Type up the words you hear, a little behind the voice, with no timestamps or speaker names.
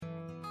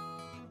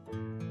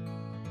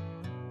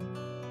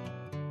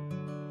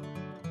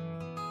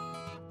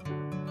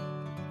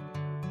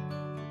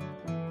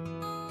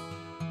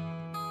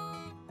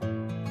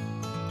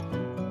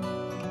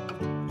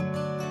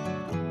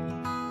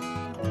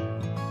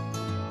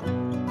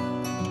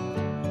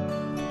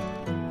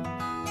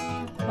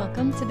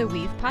Welcome to the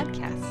Weave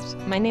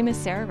Podcast. My name is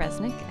Sarah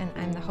Resnick, and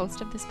I'm the host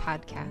of this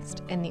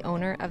podcast and the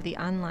owner of the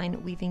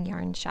online weaving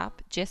yarn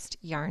shop, Gist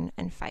Yarn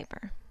and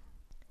Fiber.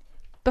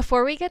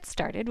 Before we get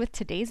started with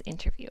today's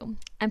interview,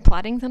 I'm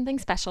plotting something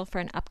special for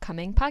an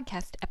upcoming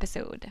podcast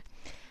episode.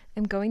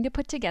 I'm going to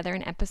put together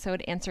an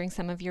episode answering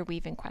some of your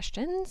weaving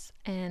questions,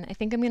 and I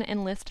think I'm going to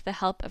enlist the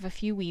help of a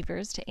few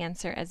weavers to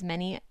answer as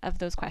many of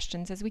those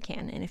questions as we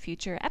can in a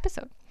future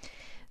episode.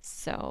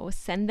 So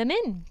send them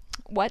in.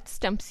 What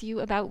stumps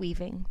you about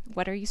weaving?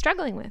 What are you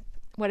struggling with?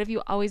 What have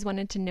you always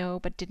wanted to know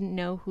but didn't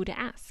know who to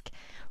ask?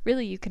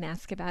 Really, you can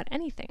ask about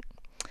anything.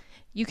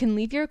 You can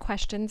leave your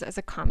questions as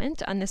a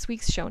comment on this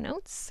week's show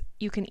notes.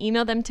 You can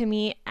email them to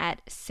me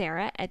at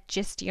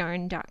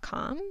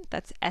sarah@gistyarn.com.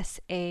 That's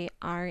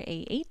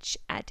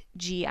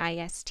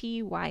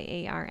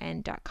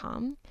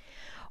sarah@gistyarn.com.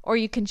 Or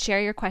you can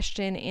share your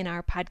question in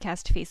our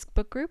podcast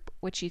Facebook group,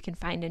 which you can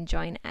find and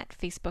join at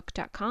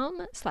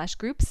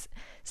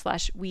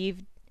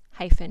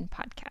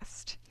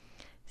facebook.com/groups/weave-podcast.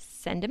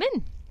 Send them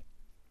in.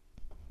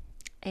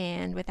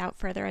 And without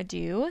further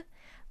ado,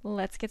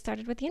 let's get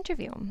started with the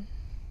interview.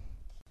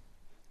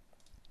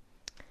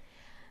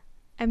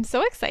 I'm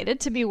so excited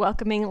to be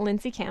welcoming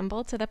Lindsay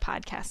Campbell to the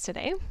podcast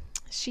today.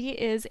 She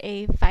is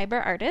a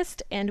fiber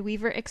artist and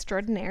weaver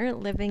extraordinaire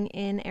living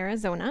in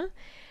Arizona,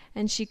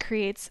 and she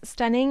creates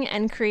stunning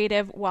and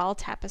creative wall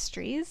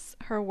tapestries.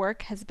 Her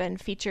work has been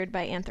featured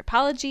by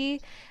Anthropology,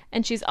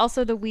 and she's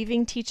also the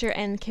weaving teacher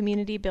and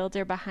community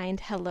builder behind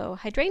Hello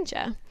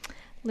Hydrangea.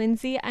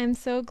 Lindsay, I'm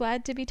so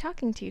glad to be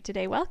talking to you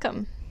today.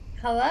 Welcome.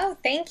 Hello,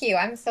 thank you.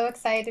 I'm so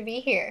excited to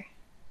be here.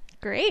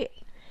 Great.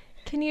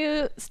 Can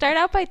you start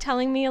out by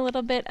telling me a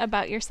little bit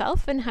about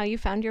yourself and how you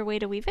found your way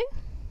to weaving?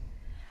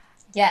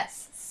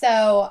 Yes.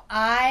 So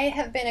I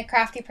have been a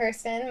crafty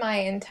person my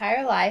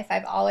entire life.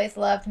 I've always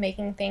loved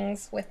making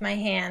things with my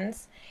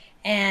hands.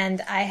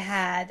 And I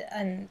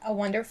had a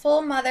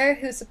wonderful mother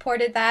who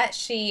supported that.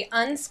 She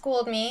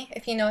unschooled me,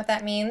 if you know what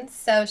that means.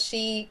 So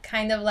she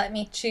kind of let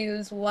me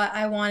choose what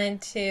I wanted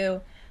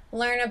to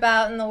learn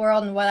about in the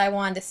world and what I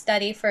wanted to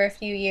study for a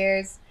few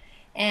years.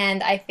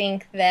 And I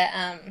think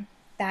that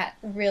that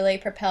really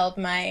propelled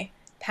my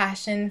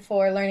passion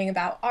for learning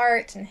about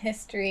art and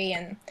history.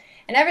 And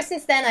ever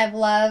since then, I've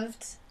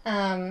loved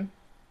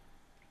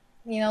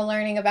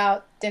learning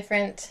about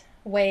different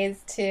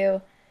ways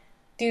to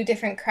do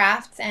different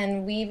crafts,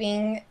 and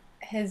weaving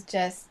has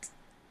just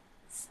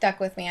stuck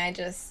with me.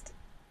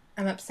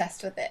 I'm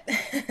obsessed with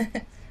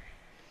it.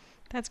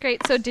 That's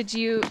great. So did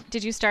you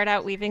start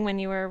out weaving when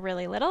you were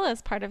really little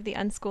as part of the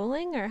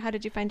unschooling, or how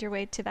did you find your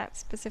way to that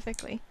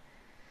specifically?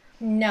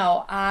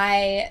 No,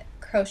 I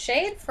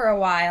crocheted for a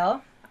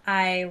while.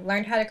 I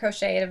learned how to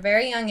crochet at a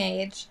very young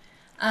age.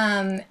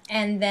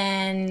 And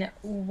then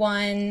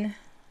 1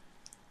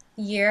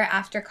 year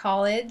after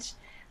college,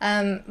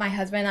 my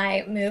husband and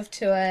I moved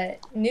to a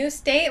new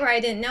state where I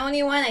didn't know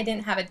anyone. I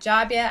didn't have a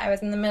job yet. I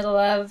was in the middle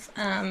of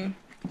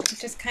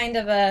just kind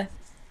of a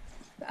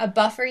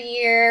buffer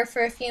year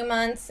for a few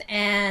months,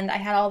 and I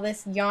had all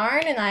this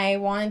yarn, and I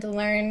wanted to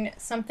learn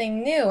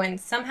something new. And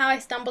somehow I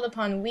stumbled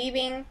upon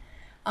weaving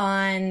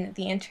on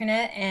the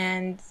internet,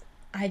 and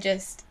I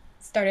just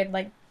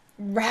started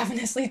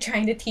ravenously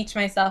trying to teach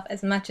myself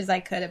as much as I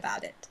could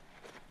about it.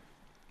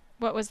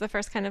 What was the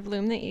first kind of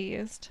loom that you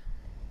used?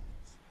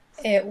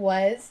 It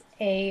was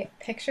a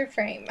picture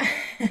frame.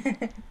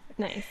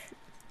 Nice.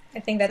 I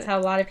think that's how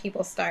a lot of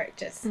people start,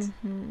 just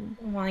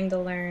wanting to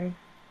learn.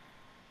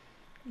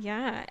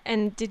 Yeah.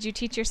 And did you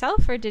teach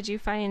yourself, or did you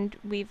find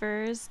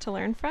weavers to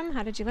learn from?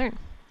 How did you learn?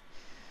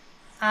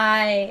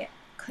 I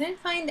couldn't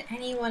find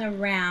anyone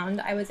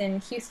around. I was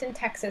in Houston,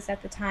 Texas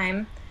at the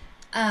time.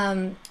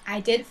 I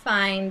did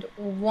find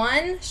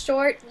one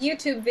short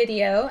YouTube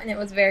video, and it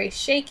was very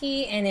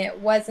shaky, and it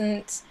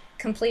wasn't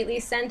completely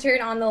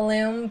centered on the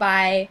loom,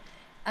 by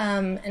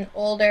an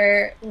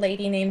older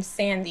lady named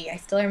Sandy. I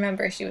still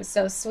remember. She was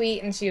so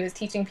sweet, and she was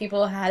teaching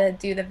people how to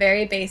do the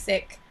very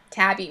basic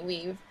tabby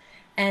weave.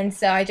 And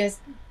so I just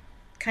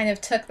kind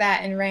of took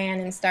that and ran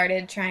and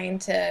started trying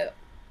to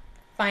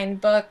find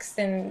books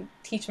and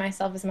teach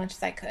myself as much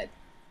as I could.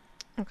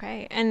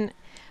 Okay. And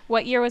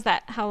what year was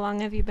that? How long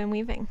have you been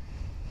weaving?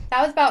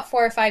 That was about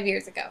 4 or 5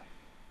 years ago.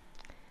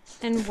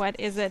 And what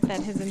is it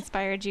that has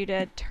inspired you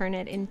to turn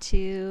it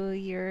into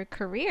your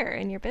career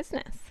and your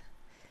business?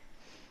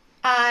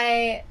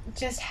 I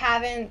just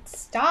haven't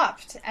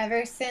stopped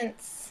ever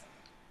since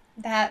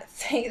that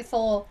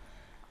fateful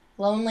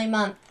lonely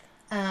month.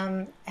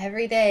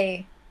 Every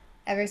day,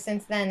 ever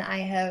since then, I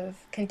have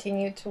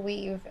continued to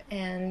weave,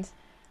 and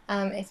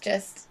it's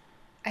just,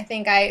 I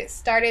think I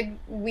started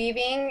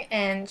weaving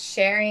and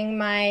sharing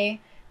my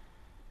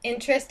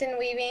interest in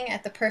weaving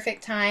at the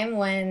perfect time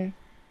when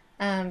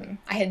I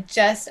had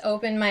just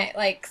opened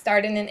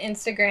started an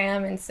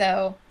Instagram, and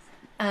so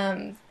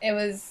it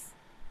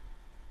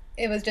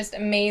was just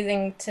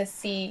amazing to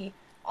see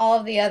all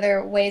of the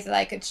other ways that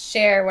I could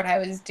share what I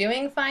was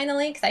doing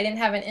finally, because I didn't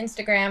have an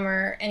Instagram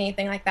or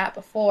anything like that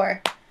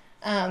before.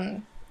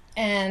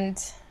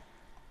 And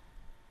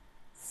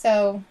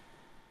so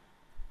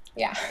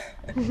Yeah.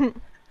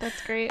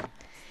 That's great.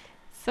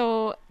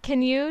 So,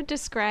 can you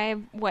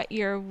describe what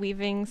your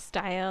weaving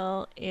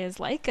style is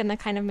like and the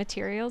kind of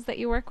materials that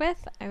you work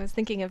with? I was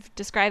thinking of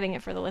describing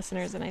it for the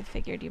listeners, and I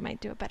figured you might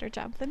do a better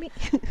job than me.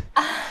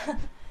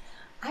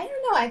 I don't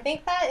know. I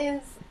think that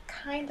is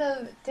kind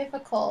of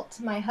difficult.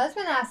 My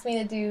husband asked me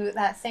to do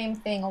that same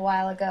thing a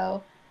while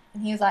ago,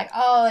 and he was like,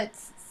 "Oh,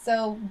 it's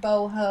so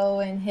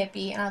boho and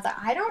hippie," and I was like,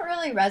 "I don't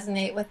really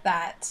resonate with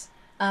that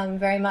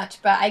very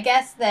much." But I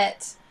guess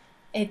that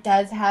it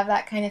does have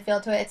that kind of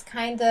feel to it. It's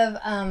kind of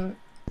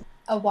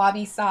a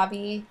wabi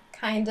sabi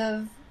kind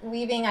of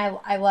weaving.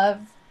 I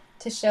love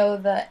to show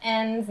the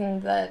ends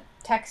and the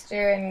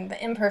texture and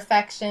the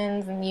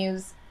imperfections and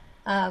use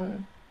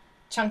um,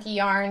 chunky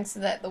yarn so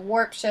that the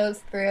warp shows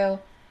through.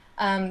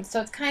 So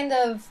it's kind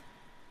of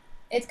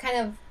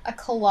a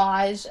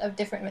collage of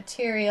different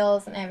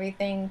materials and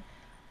everything.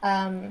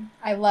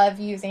 I love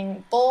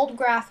using bold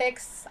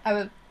graphics.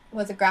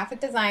 Was a graphic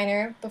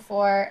designer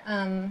before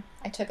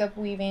I took up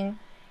weaving,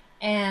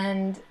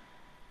 and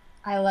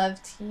I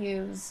love to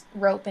use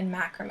rope and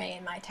macrame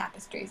in my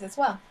tapestries as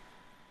well.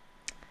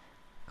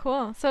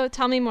 Cool. So,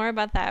 tell me more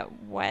about that.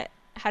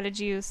 How did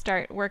you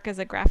start work as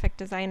a graphic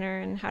designer,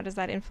 and how does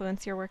that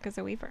influence your work as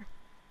a weaver?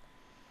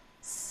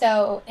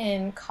 So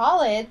in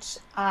college,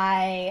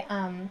 I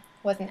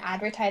was an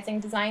advertising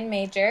design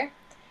major,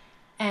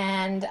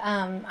 and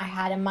I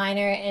had a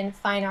minor in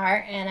fine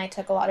art, and I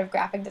took a lot of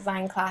graphic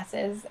design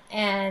classes,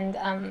 and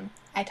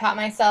I taught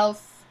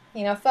myself,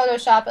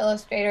 Photoshop,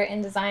 Illustrator,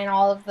 InDesign,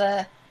 all of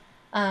the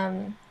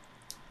um,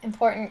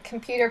 important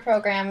computer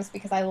programs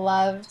because I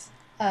loved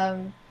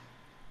um,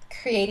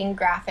 creating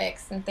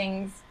graphics and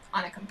things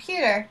on a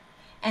computer.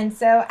 And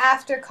so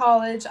after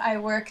college, I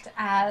worked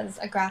as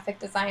a graphic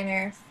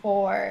designer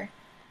for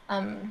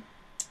um,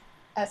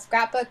 a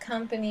scrapbook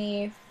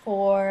company,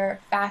 for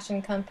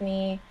fashion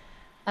company.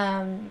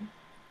 Um,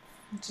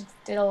 just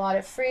did a lot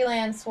of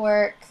freelance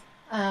work.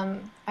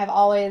 I've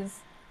always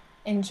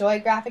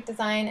enjoyed graphic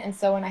design, and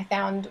so when I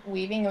found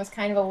weaving, it was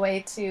kind of a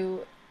way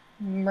to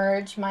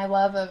merge my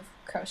love of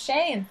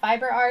crochet and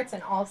fiber arts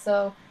and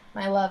also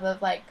my love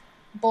of like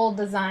bold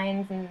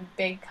designs and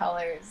big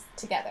colors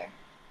together.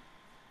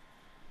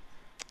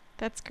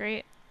 That's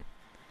great.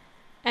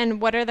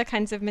 And what are the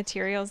kinds of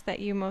materials that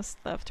you most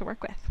love to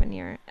work with when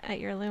you're at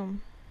your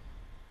loom?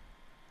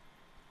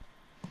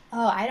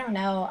 Oh, I don't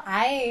know.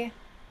 I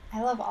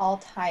love all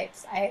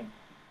types.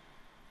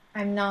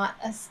 I'm not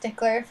a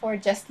stickler for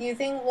just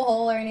using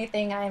wool or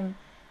anything. I'm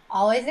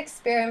always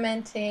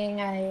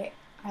experimenting. I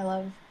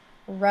love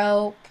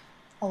rope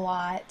a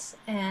lot,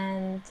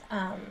 and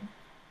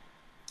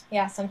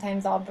yeah,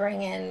 sometimes I'll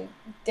bring in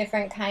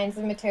different kinds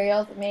of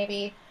materials that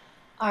maybe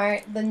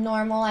aren't the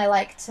normal. I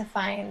like to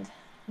find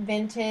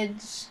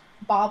vintage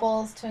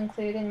baubles to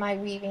include in my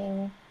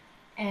weaving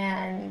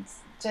and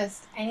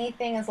just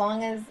anything as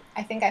long as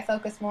I think I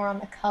focus more on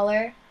the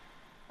color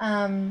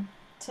um,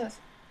 to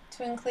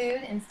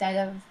include instead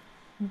of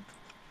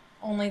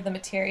only the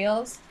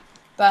materials.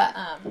 But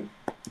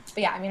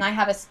yeah, I mean, I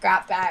have a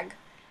scrap bag,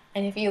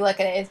 and if you look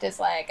at it, it's just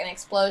like an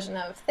explosion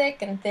of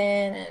thick and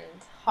thin and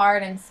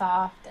hard and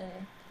soft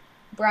and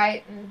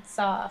bright and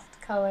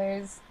soft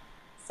colors.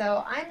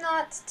 So I'm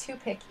not too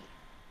picky.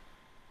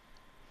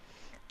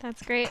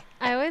 That's great.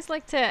 I always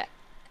like to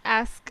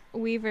ask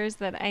weavers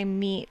that I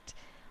meet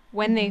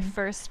when they Mm-hmm.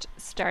 first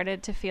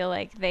started to feel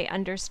like they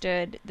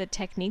understood the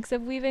techniques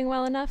of weaving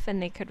well enough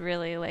and they could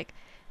really like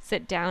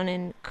sit down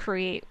and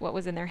create what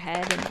was in their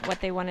head and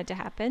what they wanted to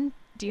happen.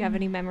 Do you have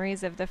any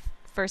memories of the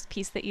first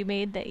piece that you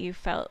made that you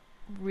felt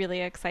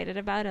really excited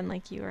about and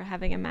like you were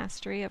having a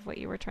mastery of what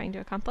you were trying to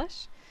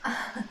accomplish?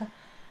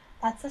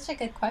 That's such a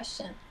good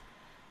question.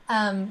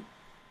 Um,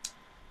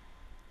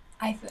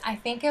 I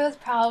think it was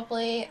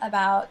probably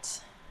about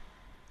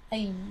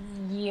a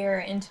year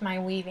into my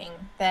weaving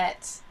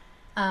that,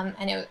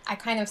 I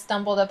kind of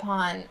stumbled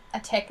upon a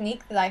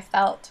technique that I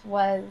felt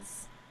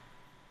was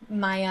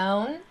my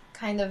own,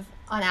 kind of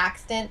on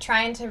accident,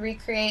 trying to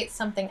recreate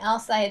something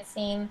else I had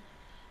seen,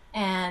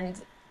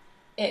 and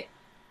it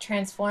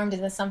transformed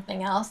into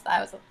something else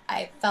that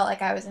I felt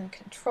like I was in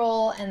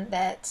control and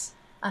that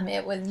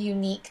it was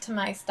unique to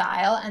my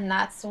style, and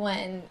that's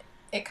when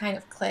it kind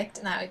of clicked,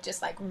 and I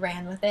just like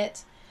ran with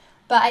it.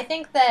 But I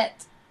think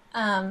that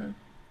um,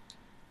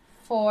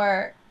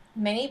 for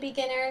many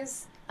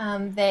beginners,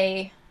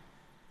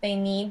 they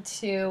need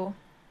to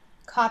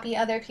copy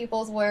other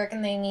people's work,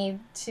 and they need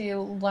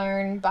to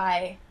learn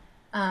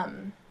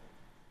um,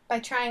 by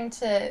trying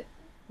to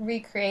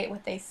recreate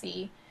what they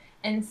see.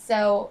 And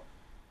so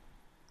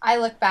I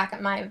look back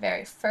at my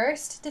very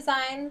first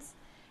designs,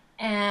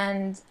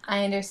 and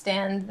I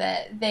understand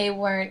that they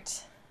were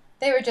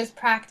just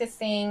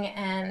practicing,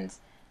 and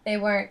they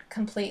weren't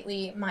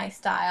completely my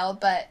style,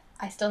 but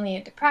I still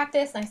needed to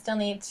practice, and I still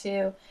need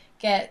to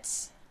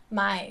get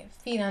my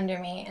feet under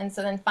me. And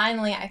so then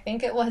finally, I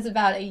think it was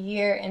about a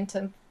year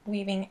into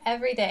weaving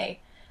every day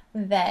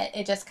that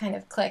it just kind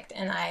of clicked,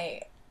 and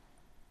I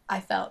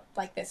felt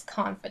like this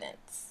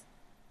confidence.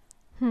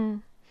 Hmm.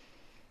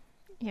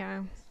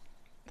 Yeah.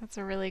 That's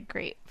a really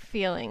great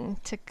feeling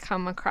to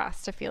come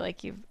across, to feel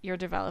like you're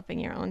developing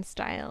your own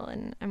style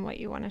and what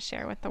you want to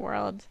share with the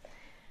world.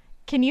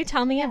 Can you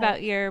tell me Yeah.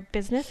 about your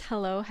business,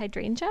 Hello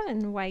Hydrangea,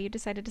 and why you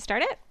decided to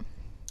start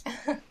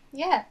it?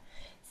 Yeah.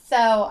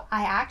 So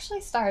I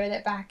actually started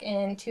it back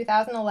in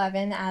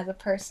 2011 as a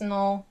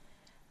personal,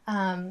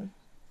 um,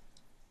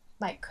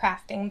 like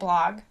crafting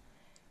blog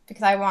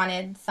because I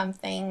wanted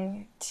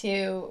something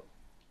to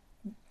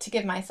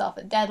give myself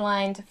a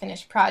deadline to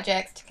finish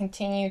projects, to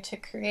continue to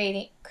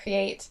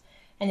create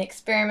and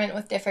experiment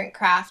with different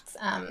crafts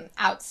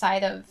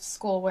outside of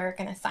schoolwork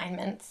and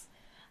assignments.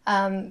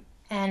 And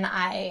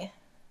I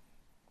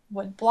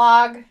would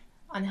blog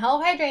on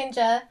Hello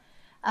Hydrangea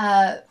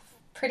uh,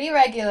 pretty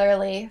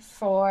regularly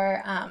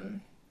for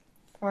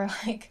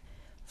like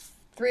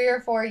 3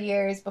 or 4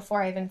 years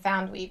before I even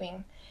found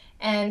weaving.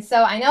 And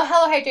so I know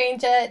Hello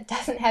Hydrangea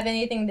doesn't have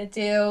anything to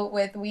do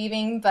with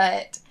weaving,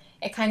 but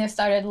it kind of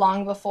started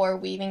long before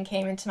weaving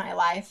came into my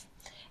life.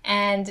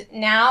 And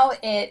now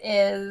it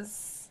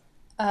is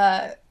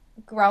a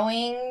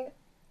growing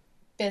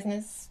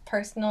business,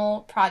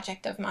 personal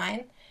project of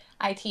mine.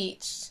 I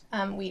teach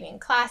weaving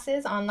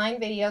classes, online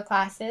video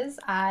classes.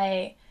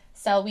 I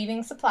sell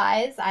weaving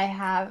supplies. I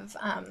have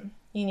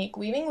unique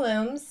weaving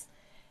looms,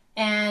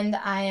 and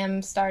I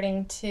am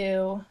starting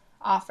to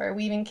offer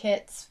weaving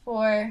kits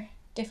for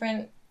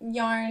different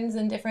yarns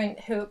and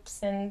different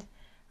hoops and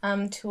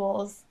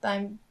tools that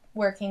I'm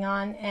working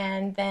on,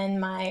 and then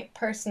my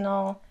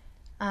personal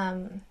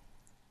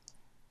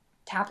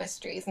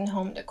tapestries and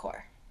home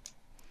decor.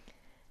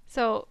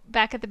 So,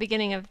 back at the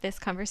beginning of this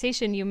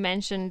conversation, you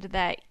mentioned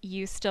that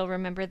you still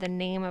remember the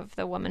name of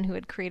the woman who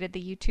had created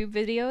the YouTube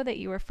video that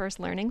you were first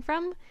learning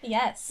from.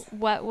 Yes.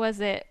 What was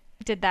it?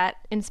 Did that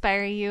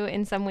inspire you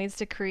in some ways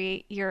to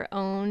create your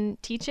own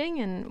teaching?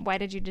 And why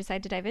did you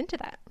decide to dive into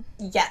that?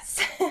 Yes.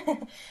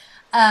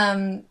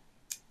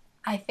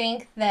 I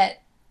think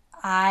that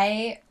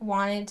I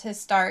wanted to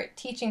start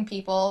teaching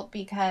people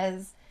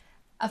because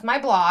of my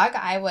blog.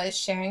 I was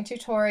sharing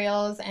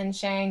tutorials and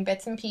sharing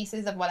bits and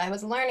pieces of what I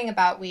was learning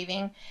about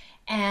weaving.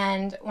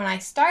 And when I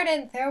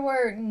started, there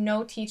were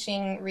no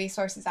teaching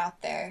resources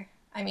out there.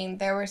 I mean,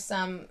 there were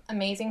some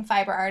amazing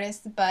fiber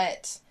artists,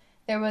 but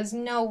there was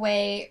no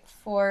way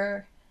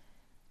for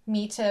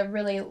me to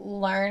really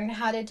learn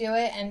how to do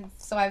it. And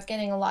so I was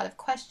getting a lot of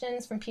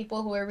questions from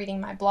people who were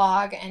reading my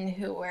blog and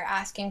who were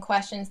asking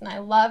questions, and I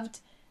loved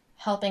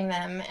helping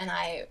them. And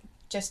I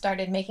just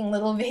started making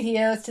little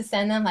videos to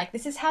send them, like,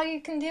 this is how you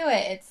can do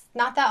it. It's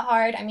not that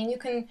hard. I mean, you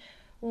can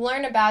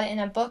learn about it in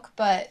a book,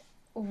 but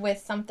with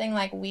something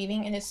like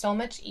weaving, it is so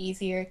much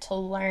easier to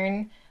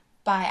learn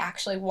by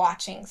actually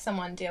watching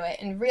someone do it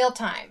in real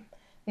time,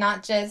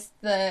 not just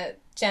the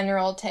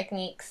general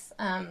techniques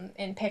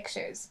in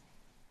pictures.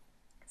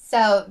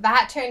 So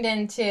that turned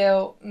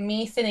into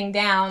me sitting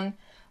down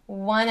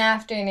one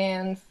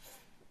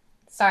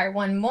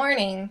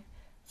morning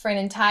for an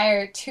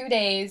entire 2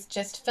 days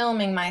just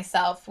filming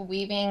myself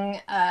weaving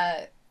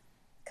a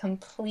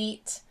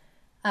complete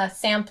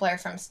sampler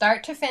from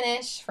start to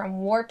finish,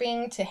 from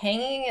warping to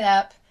hanging it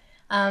up,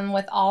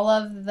 with all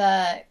of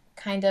the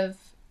kind of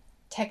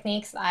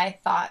techniques I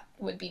thought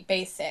would be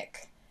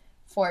basic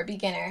for a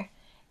beginner.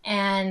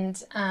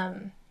 And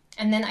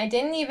then I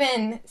didn't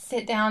even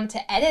sit down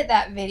to edit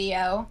that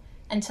video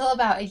until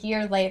about a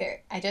year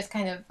later. I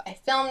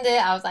filmed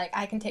it. I was like,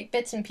 I can take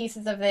bits and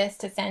pieces of this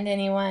to send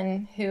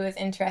anyone who is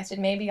interested.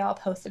 Maybe I'll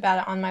post about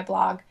it on my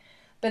blog.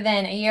 But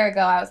then a year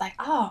ago, I was like,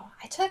 oh,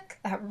 I took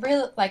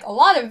a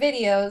lot of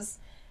videos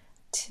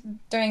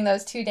during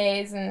those 2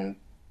 days, and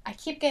I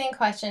keep getting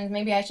questions.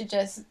 Maybe I should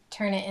just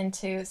turn it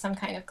into some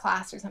kind of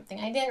class or something.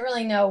 I didn't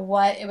really know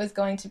what it was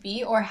going to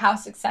be or how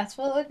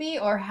successful it would be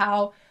or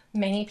how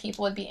many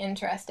people would be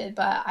interested,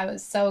 but I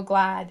was so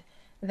glad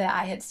that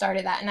I had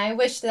started that. And I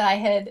wish that I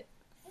had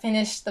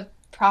finished the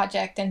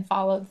project and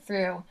followed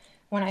through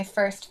when I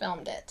first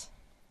filmed it.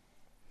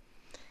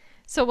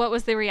 So what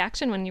was the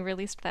reaction when you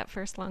released that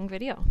first long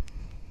video?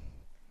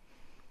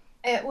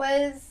 It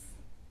was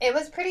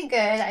pretty good.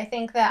 I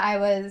think that I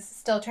was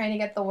still trying to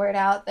get the word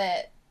out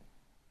that,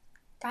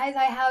 guys,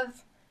 I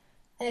have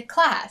a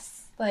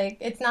class. Like,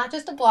 it's not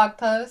just a blog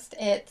post,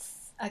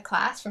 it's a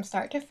class from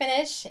start to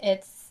finish.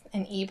 It's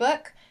an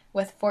ebook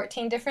with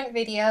 14 different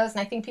videos, and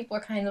I think people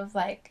are kind of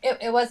like,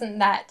 it wasn't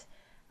that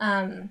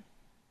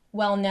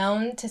well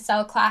known to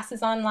sell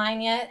classes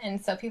online yet,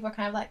 and so people are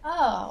kind of like,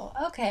 oh,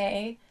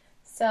 okay,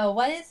 so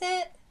what is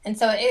it? And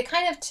so it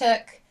kind of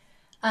took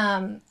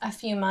a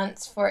few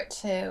months for it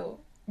to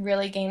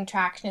really gain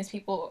traction as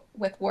people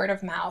with word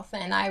of mouth,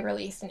 and I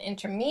released an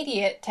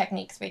intermediate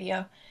techniques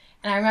video.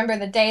 And I remember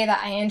the day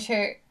that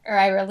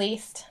I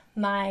released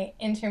my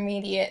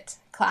intermediate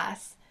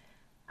class,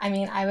 I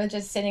mean, I was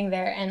just sitting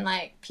there and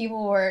like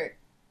people were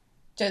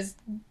just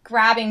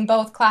grabbing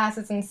both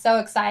classes and so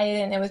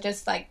excited, and it was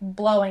just like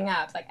blowing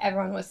up. Like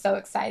everyone was so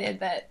excited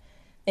that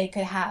they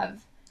could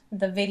have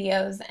the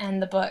videos and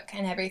the book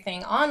and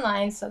everything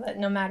online so that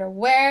no matter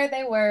where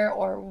they were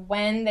or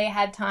when they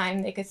had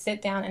time, they could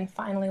sit down and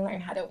finally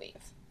learn how to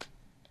weave.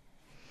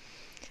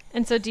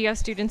 And so do you have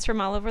students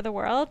from all over the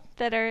world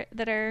that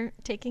are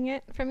taking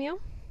it from you?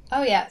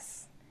 Oh,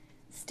 yes.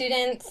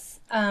 Students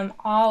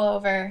all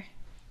over.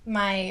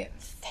 My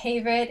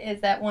favorite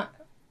is that one.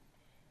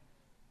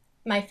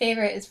 My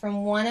favorite is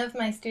from one of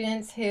my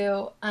students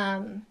who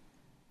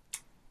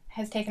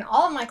has taken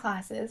all of my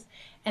classes,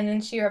 and then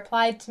she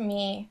replied to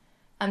me,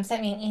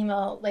 sent me an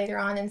email later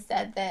on and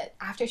said that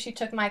after she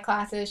took my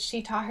classes,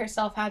 she taught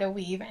herself how to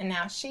weave, and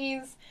now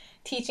she's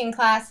teaching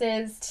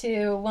classes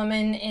to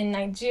women in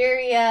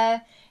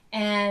Nigeria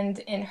and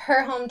in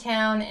her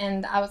hometown.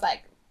 And I was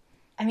like,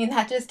 I mean,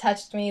 that just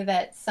touched me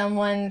that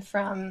someone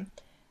from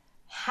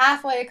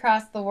halfway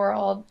across the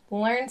world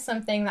learned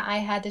something that I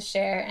had to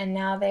share, and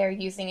now they are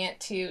using it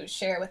to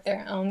share with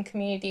their own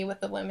community,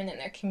 with the women in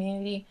their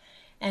community.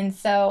 And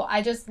so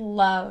I just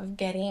love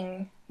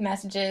getting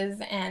messages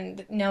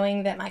and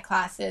knowing that my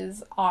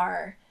classes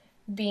are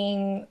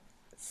being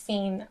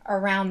seen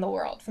around the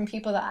world from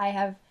people that I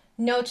have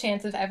no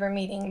chance of ever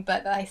meeting,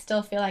 but that I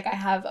still feel like I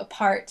have a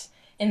part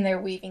in their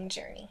weaving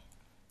journey.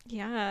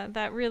 Yeah,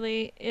 that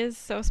really is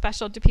so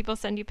special. Do people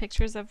send you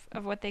pictures of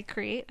what they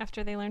create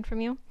after they learn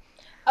from you?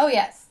 Oh,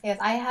 yes. Yes,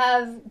 I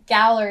have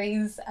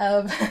galleries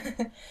of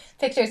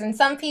pictures, and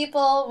some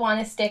people want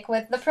to stick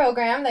with the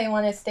program. They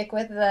want to stick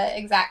with the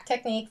exact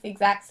techniques, the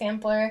exact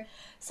sampler,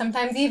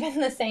 sometimes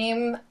even the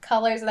same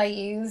colors that I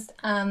used.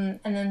 And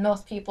then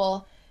most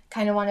people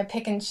kind of want to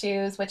pick and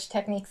choose which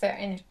techniques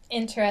they're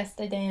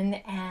interested in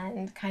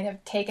and kind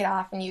of take it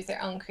off and use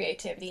their own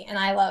creativity. And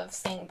I love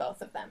seeing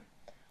both of them.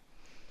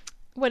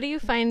 What do you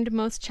find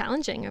most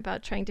challenging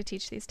about trying to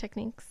teach these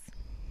techniques?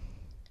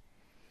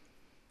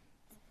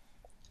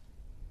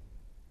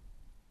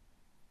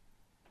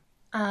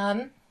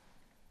 Um,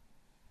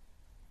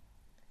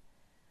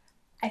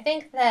 I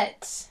think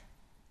that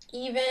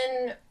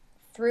even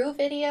through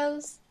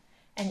videos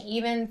and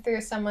even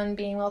through someone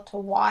being able to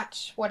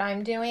watch what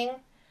I'm doing,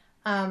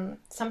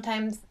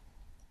 sometimes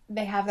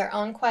they have their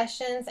own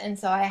questions, and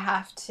so I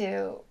have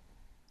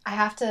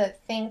to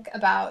think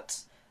about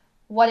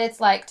what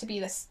it's like to be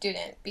the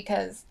student,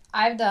 because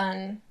I've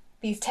done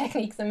these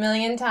techniques a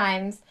million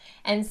times,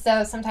 and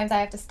so sometimes I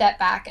have to step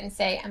back and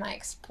say, am I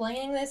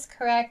explaining this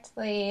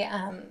correctly?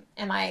 Am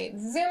I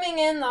zooming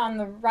in on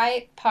the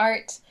right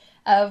part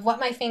of what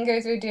my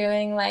fingers are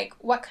doing? Like,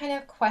 what kind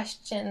of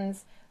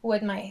questions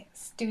would my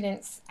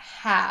students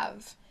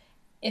have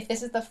if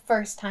this is the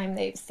first time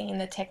they've seen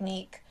the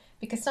technique?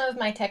 Because some of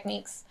my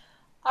techniques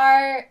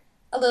are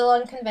a little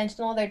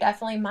unconventional. They're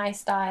definitely my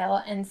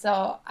style, and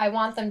so I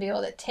want them to be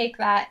able to take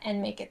that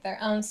and make it their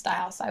own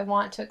style. So I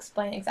want to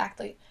explain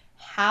exactly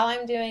how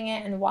I'm doing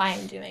it and why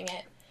I'm doing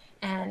it.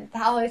 And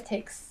that always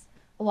takes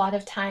a lot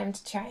of time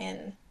to try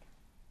and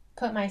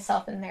put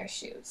myself in their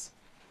shoes.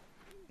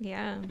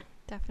 Yeah,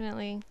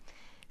 definitely.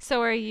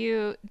 So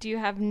do you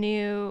have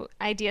new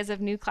ideas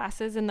of new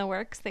classes in the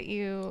works that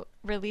you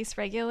release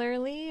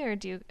regularly, or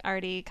do you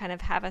already kind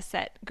of have a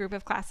set group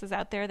of classes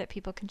out there that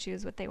people can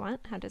choose what they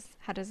want? How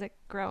does it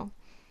grow?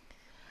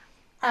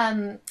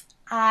 Um,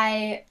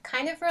 I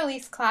kind of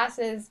release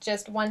classes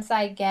just once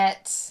I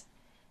get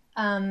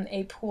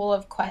a pool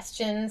of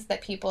questions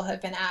that people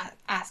have been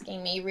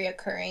asking me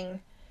reoccurring,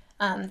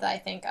 that I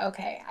think,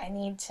 okay, I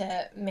need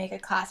to make a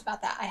class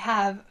about that. I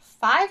have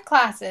 5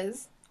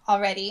 classes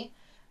already,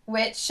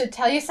 which should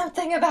tell you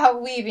something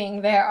about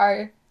weaving. There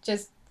are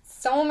just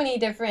so many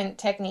different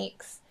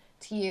techniques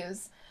to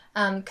use,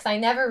 because I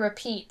never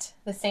repeat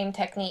the same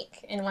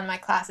technique in one of my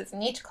classes,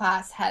 and each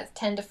class has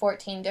 10 to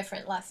 14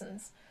 different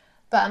lessons.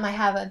 But I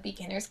have a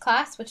beginner's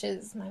class, which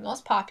is my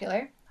most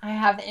popular. I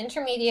have the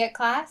intermediate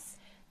class.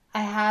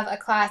 I have a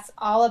class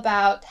all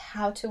about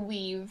how to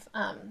weave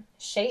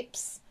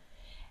shapes.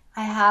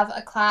 I have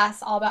a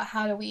class all about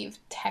how to weave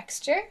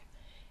texture.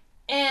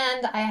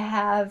 And I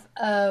have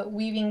a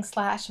weaving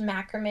slash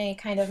macrame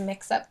kind of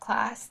mix-up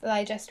class that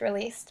I just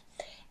released.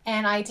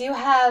 And I do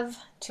have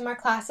 2 more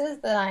classes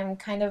that I'm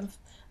kind of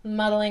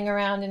muddling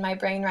around in my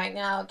brain right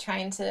now,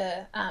 trying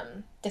to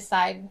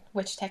decide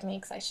which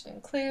techniques I should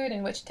include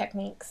and which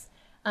techniques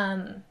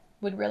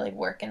would really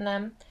work in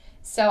them.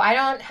 So I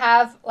don't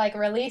have like a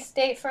release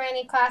date for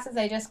any classes.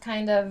 I just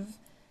kind of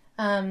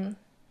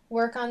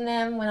work on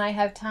them when I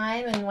have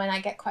time and when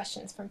I get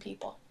questions from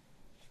people.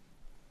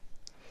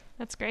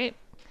 That's great.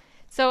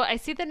 So I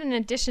see that in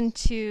addition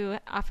to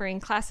offering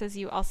classes,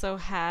 you also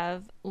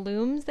have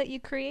looms that you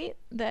create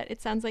that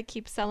it sounds like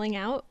keep selling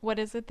out. What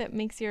is it that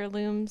makes your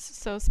looms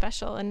so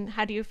special, and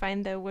how do you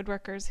find the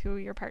woodworkers who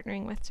you're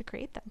partnering with to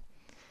create them?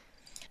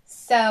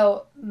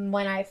 So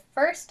when I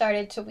first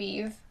started to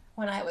weave,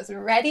 when I was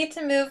ready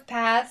to move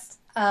past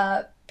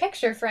a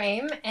picture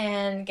frame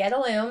and get a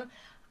loom,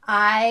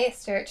 I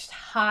searched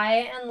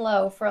high and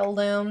low for a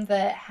loom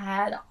that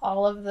had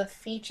all of the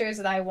features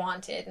that I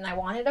wanted. And I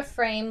wanted a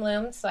frame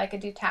loom so I could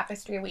do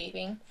tapestry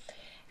weaving.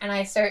 And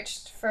I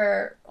searched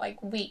for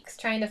like weeks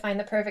trying to find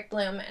the perfect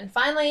loom. And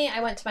finally,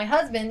 I went to my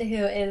husband,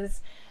 who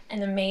is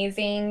an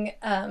amazing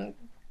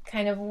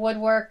kind of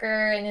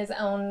woodworker in his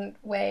own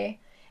way.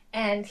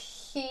 And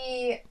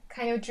he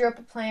kind of drew up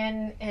a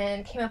plan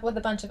and came up with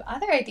a bunch of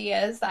other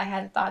ideas that I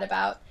hadn't thought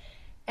about.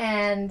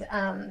 And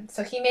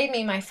so he made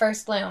me my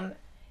first loom,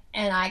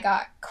 and I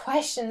got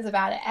questions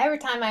about it every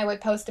time I would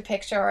post a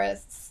picture or a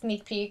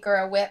sneak peek or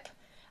a whip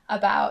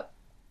about,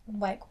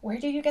 like, where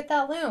do you get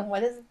that loom? What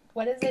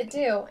does it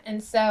do?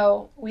 And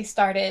so we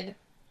started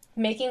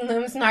making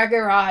looms in our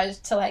garage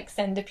to like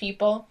send to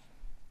people.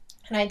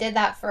 And I did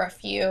that for a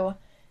few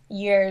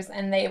years,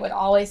 and they would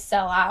always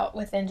sell out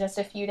within just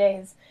a few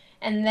days.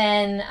 And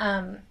then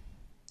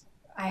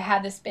I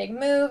had this big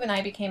move, and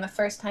I became a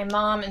first-time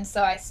mom, and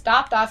so I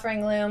stopped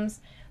offering looms,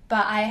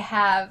 but I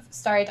have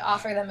started to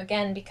offer them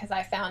again because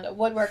I found a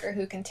woodworker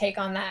who can take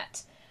on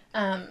that,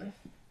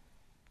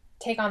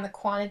 take on the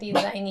quantity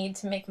that I need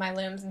to make my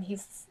looms, and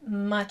he's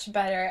much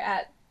better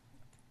at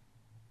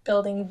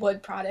building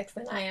wood products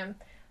than I am.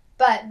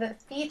 But the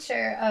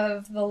feature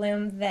of the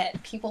loom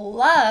that people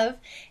love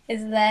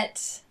is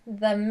that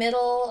the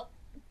middle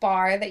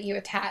bar that you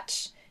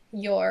attach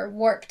your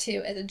warp to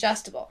is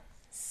adjustable.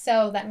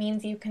 So that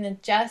means you can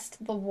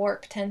adjust the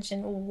warp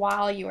tension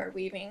while you are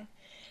weaving.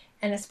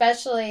 And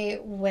especially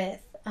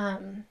with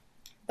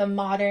the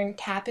modern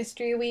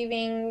tapestry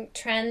weaving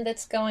trend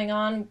that's going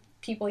on,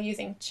 people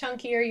using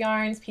chunkier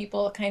yarns,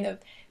 people kind of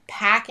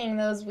packing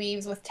those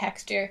weaves with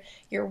texture,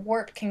 your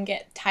warp can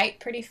get tight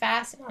pretty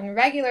fast. On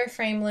regular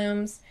frame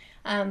looms,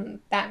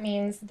 that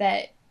means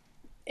that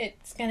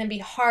it's going to be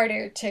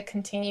harder to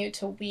continue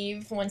to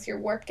weave once your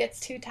warp gets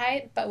too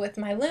tight. But with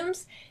my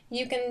looms,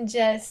 you can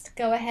just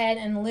go ahead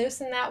and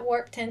loosen that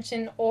warp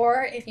tension,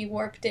 or if you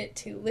warped it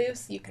too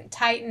loose, you can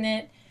tighten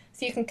it.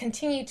 So you can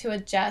continue to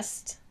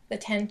adjust the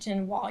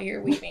tension while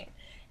you're weaving.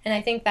 And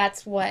I think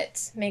that's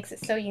what makes it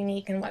so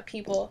unique and what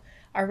people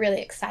are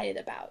really excited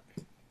about.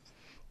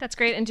 That's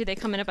great. And do they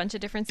come in a bunch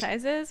of different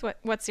sizes?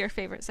 What's your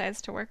favorite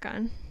size to work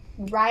on?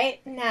 Right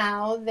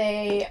now,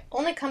 they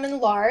only come in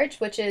large,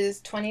 which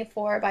is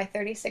 24 by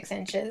 36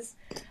 inches.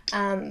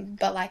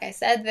 But like I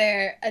said,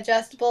 they're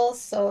adjustable,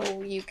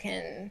 so you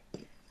can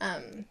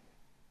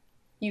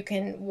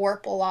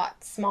warp a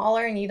lot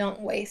smaller, and you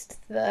don't waste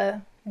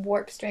the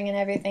warp string and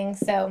everything.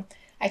 So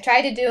I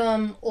try to do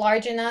them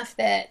large enough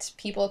that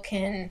people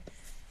can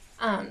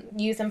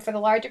use them for the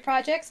larger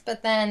projects,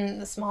 but then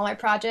the smaller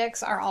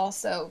projects are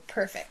also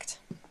perfect.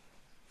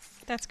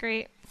 That's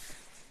great.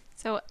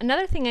 So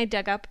another thing I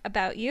dug up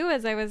about you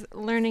as I was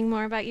learning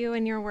more about you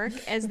and your work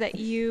is that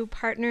you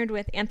partnered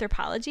with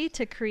Anthropologie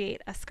to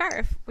create a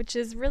scarf, which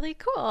is really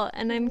cool.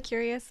 And I'm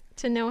curious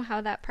to know how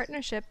that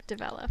partnership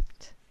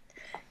developed.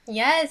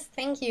 Yes,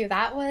 thank you.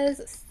 That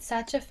was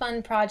such a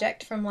fun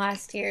project from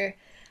last year.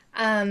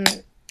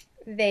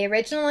 They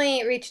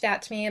originally reached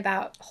out to me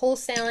about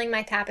wholesaling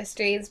my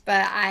tapestries,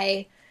 but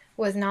I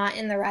was not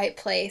in the right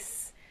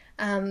place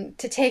to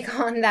take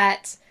on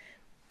that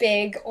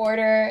big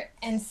order,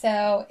 and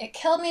so it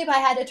killed me, but I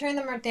had to turn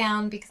them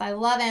down because I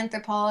love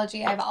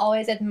Anthropologie. I've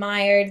always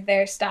admired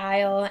their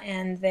style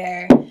and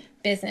their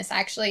business. I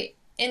actually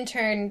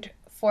interned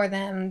for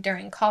them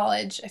during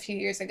college a few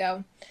years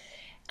ago.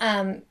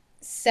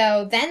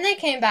 So then they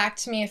came back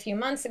to me a few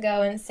months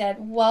ago and said,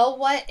 well,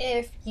 what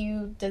if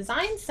you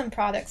design some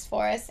products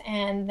for us,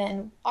 and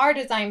then our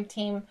design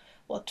team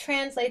will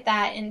translate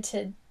that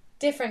into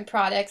different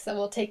products that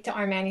we'll take to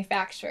our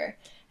manufacturer.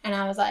 And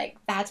I was like,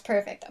 that's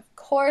perfect. Of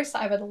course,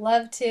 I would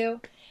love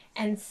to.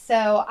 And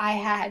so I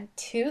had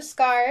 2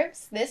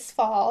 scarves this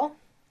fall.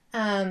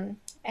 And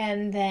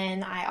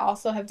then I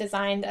also have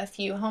designed a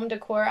few home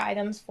decor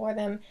items for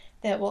them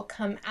that will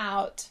come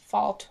out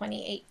fall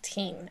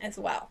 2018 as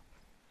well.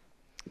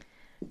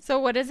 So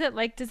what is it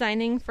like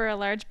designing for a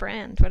large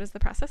brand? What is the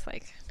process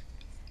like?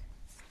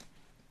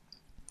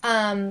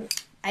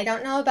 I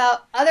don't know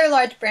about other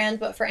large brands,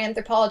 but for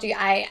Anthropologie,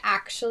 I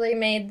actually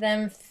made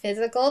them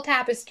physical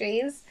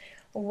tapestries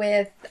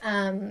with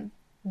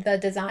the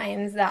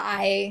designs that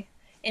I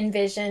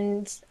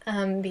envisioned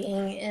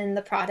being in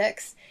the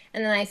products.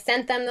 And then I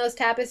sent them those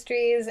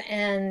tapestries,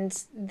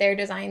 and their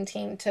design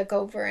team took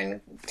over and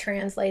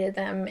translated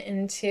them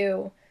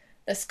into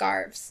the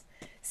scarves.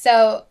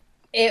 So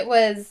it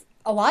was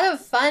a lot of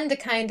fun to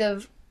kind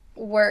of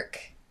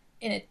work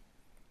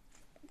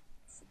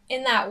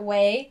in that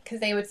way,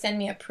 because they would send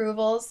me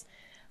approvals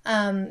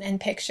and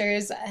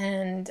pictures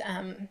and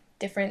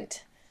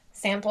different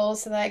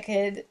samples so that I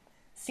could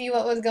see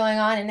what was going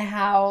on and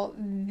how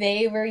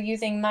they were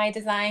using my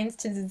designs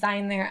to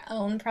design their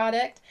own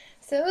product.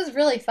 So it was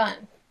really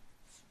fun.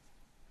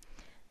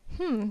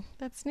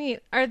 That's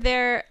neat. Are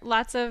there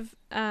lots of,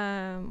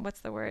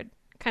 what's the word,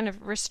 kind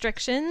of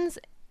restrictions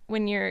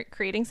when you're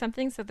creating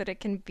something so that it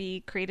can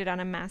be created on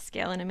a mass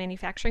scale in a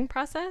manufacturing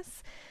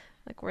process?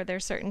 Like, were there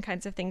certain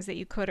kinds of things that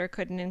you could or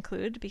couldn't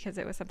include because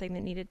it was something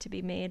that needed to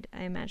be made?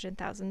 I imagine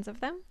thousands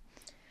of them.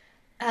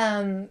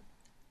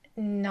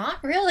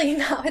 Not really,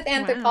 not with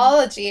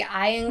Anthropologie. Wow.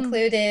 I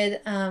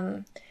included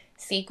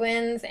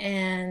sequins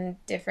and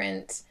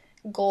different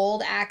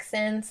gold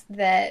accents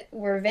that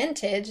were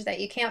vintage that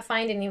you can't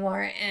find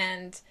anymore.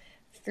 And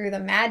through the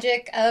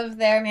magic of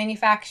their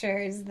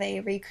manufacturers,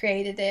 they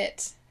recreated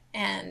it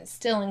and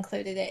still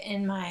included it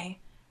in my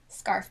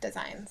scarf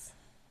designs.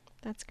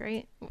 That's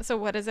great. So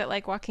what is it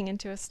like walking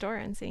into a store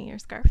and seeing your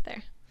scarf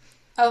there?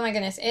 Oh my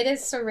goodness, it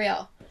is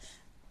surreal.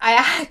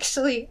 I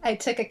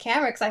took a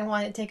camera because I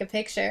wanted to take a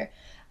picture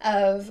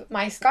of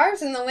my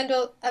scarves in the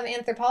window of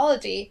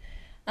Anthropologie,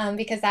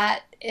 because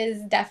that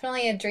is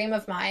definitely a dream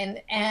of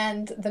mine.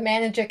 And the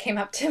manager came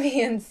up to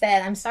me and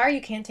said, "I'm sorry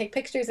you can't take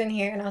pictures in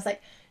here." And I was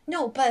like,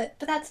 "No, but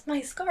that's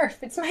my scarf.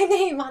 It's my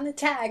name on the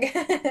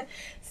tag."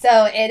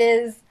 So it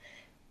is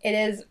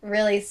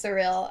really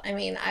surreal. I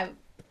mean,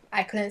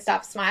 I couldn't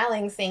stop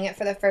smiling seeing it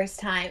for the first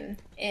time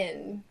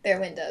in their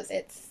windows.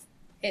 It's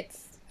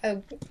a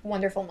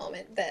wonderful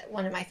moment, that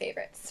one of my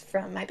favorites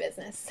from my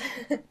business.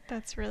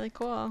 That's really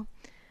cool.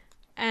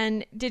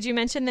 And did you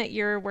mention that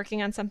you're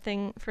working on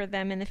something for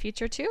them in the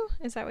future too?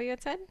 Is that what you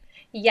had said?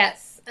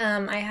 Yes,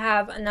 I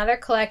have another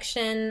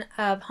collection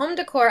of home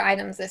decor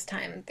items this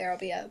time. There will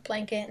be a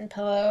blanket and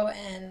pillow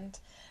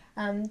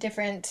and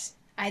different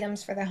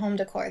items for the home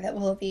decor that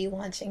we'll be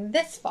launching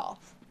this fall.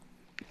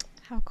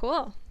 How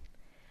cool.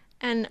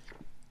 And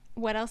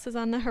what else is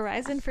on the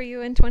horizon for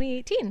you in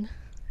 2018?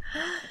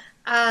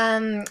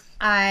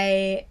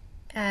 I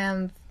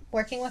am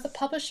working with a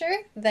publisher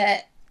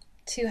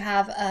to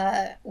have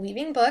a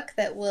weaving book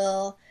that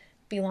will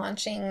be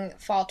launching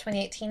fall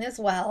 2018 as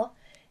well.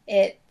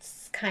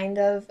 It's kind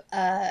of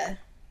a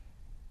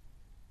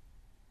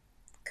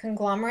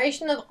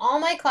conglomeration of all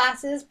my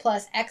classes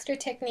plus extra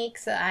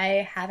techniques that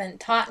I haven't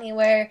taught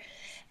anywhere.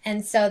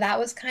 And so that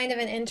was kind of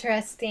an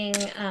interesting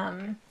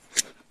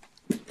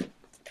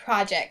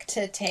project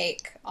to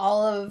take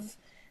all of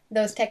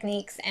those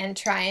techniques and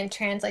try and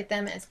translate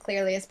them as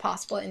clearly as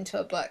possible into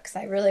a book. So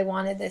I really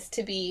wanted this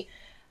to be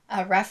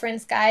a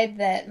reference guide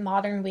that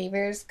modern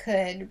weavers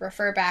could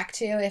refer back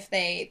to if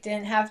they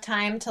didn't have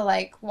time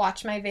to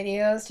watch my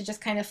videos, to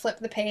just kind of flip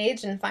the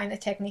page and find the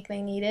technique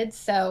they needed.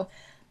 So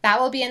that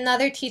will be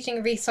another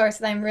teaching resource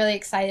that I'm really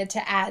excited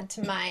to add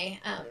to my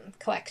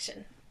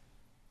collection.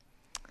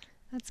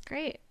 That's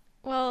great.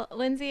 Well,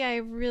 Lindsay, I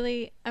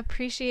really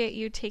appreciate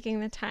you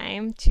taking the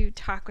time to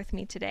talk with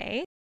me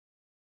today.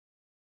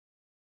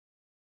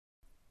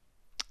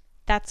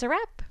 That's a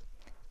wrap.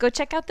 Go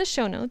check out the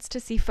show notes to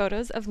see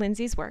photos of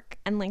Lindsay's work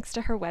and links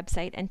to her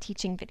website and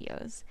teaching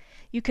videos.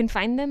 You can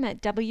find them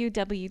at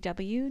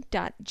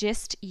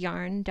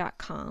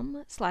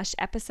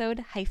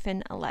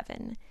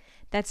www.gistyarn.com/episode-11.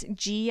 That's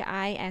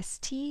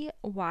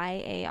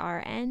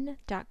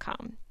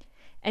GISTYARN.com.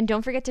 And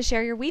don't forget to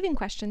share your weaving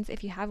questions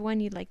if you have one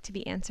you'd like to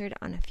be answered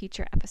on a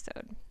future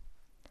episode.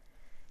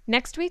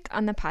 Next week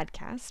on the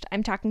podcast,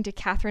 I'm talking to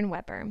Catherine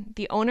Weber,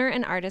 the owner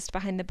and artist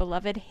behind the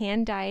beloved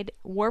hand-dyed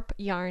warp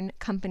yarn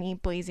company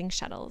Blazing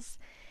Shuttles.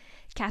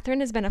 Catherine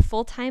has been a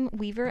full-time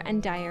weaver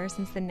and dyer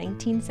since the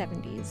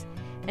 1970s,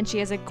 and she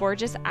has a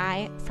gorgeous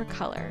eye for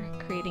color,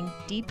 creating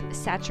deep,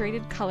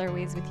 saturated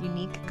colorways with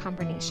unique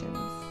combinations.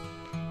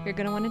 You're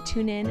going to want to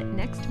tune in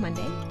next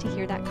Monday to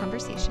hear that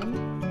conversation.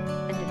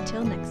 And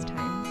until next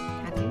time,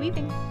 happy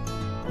weaving!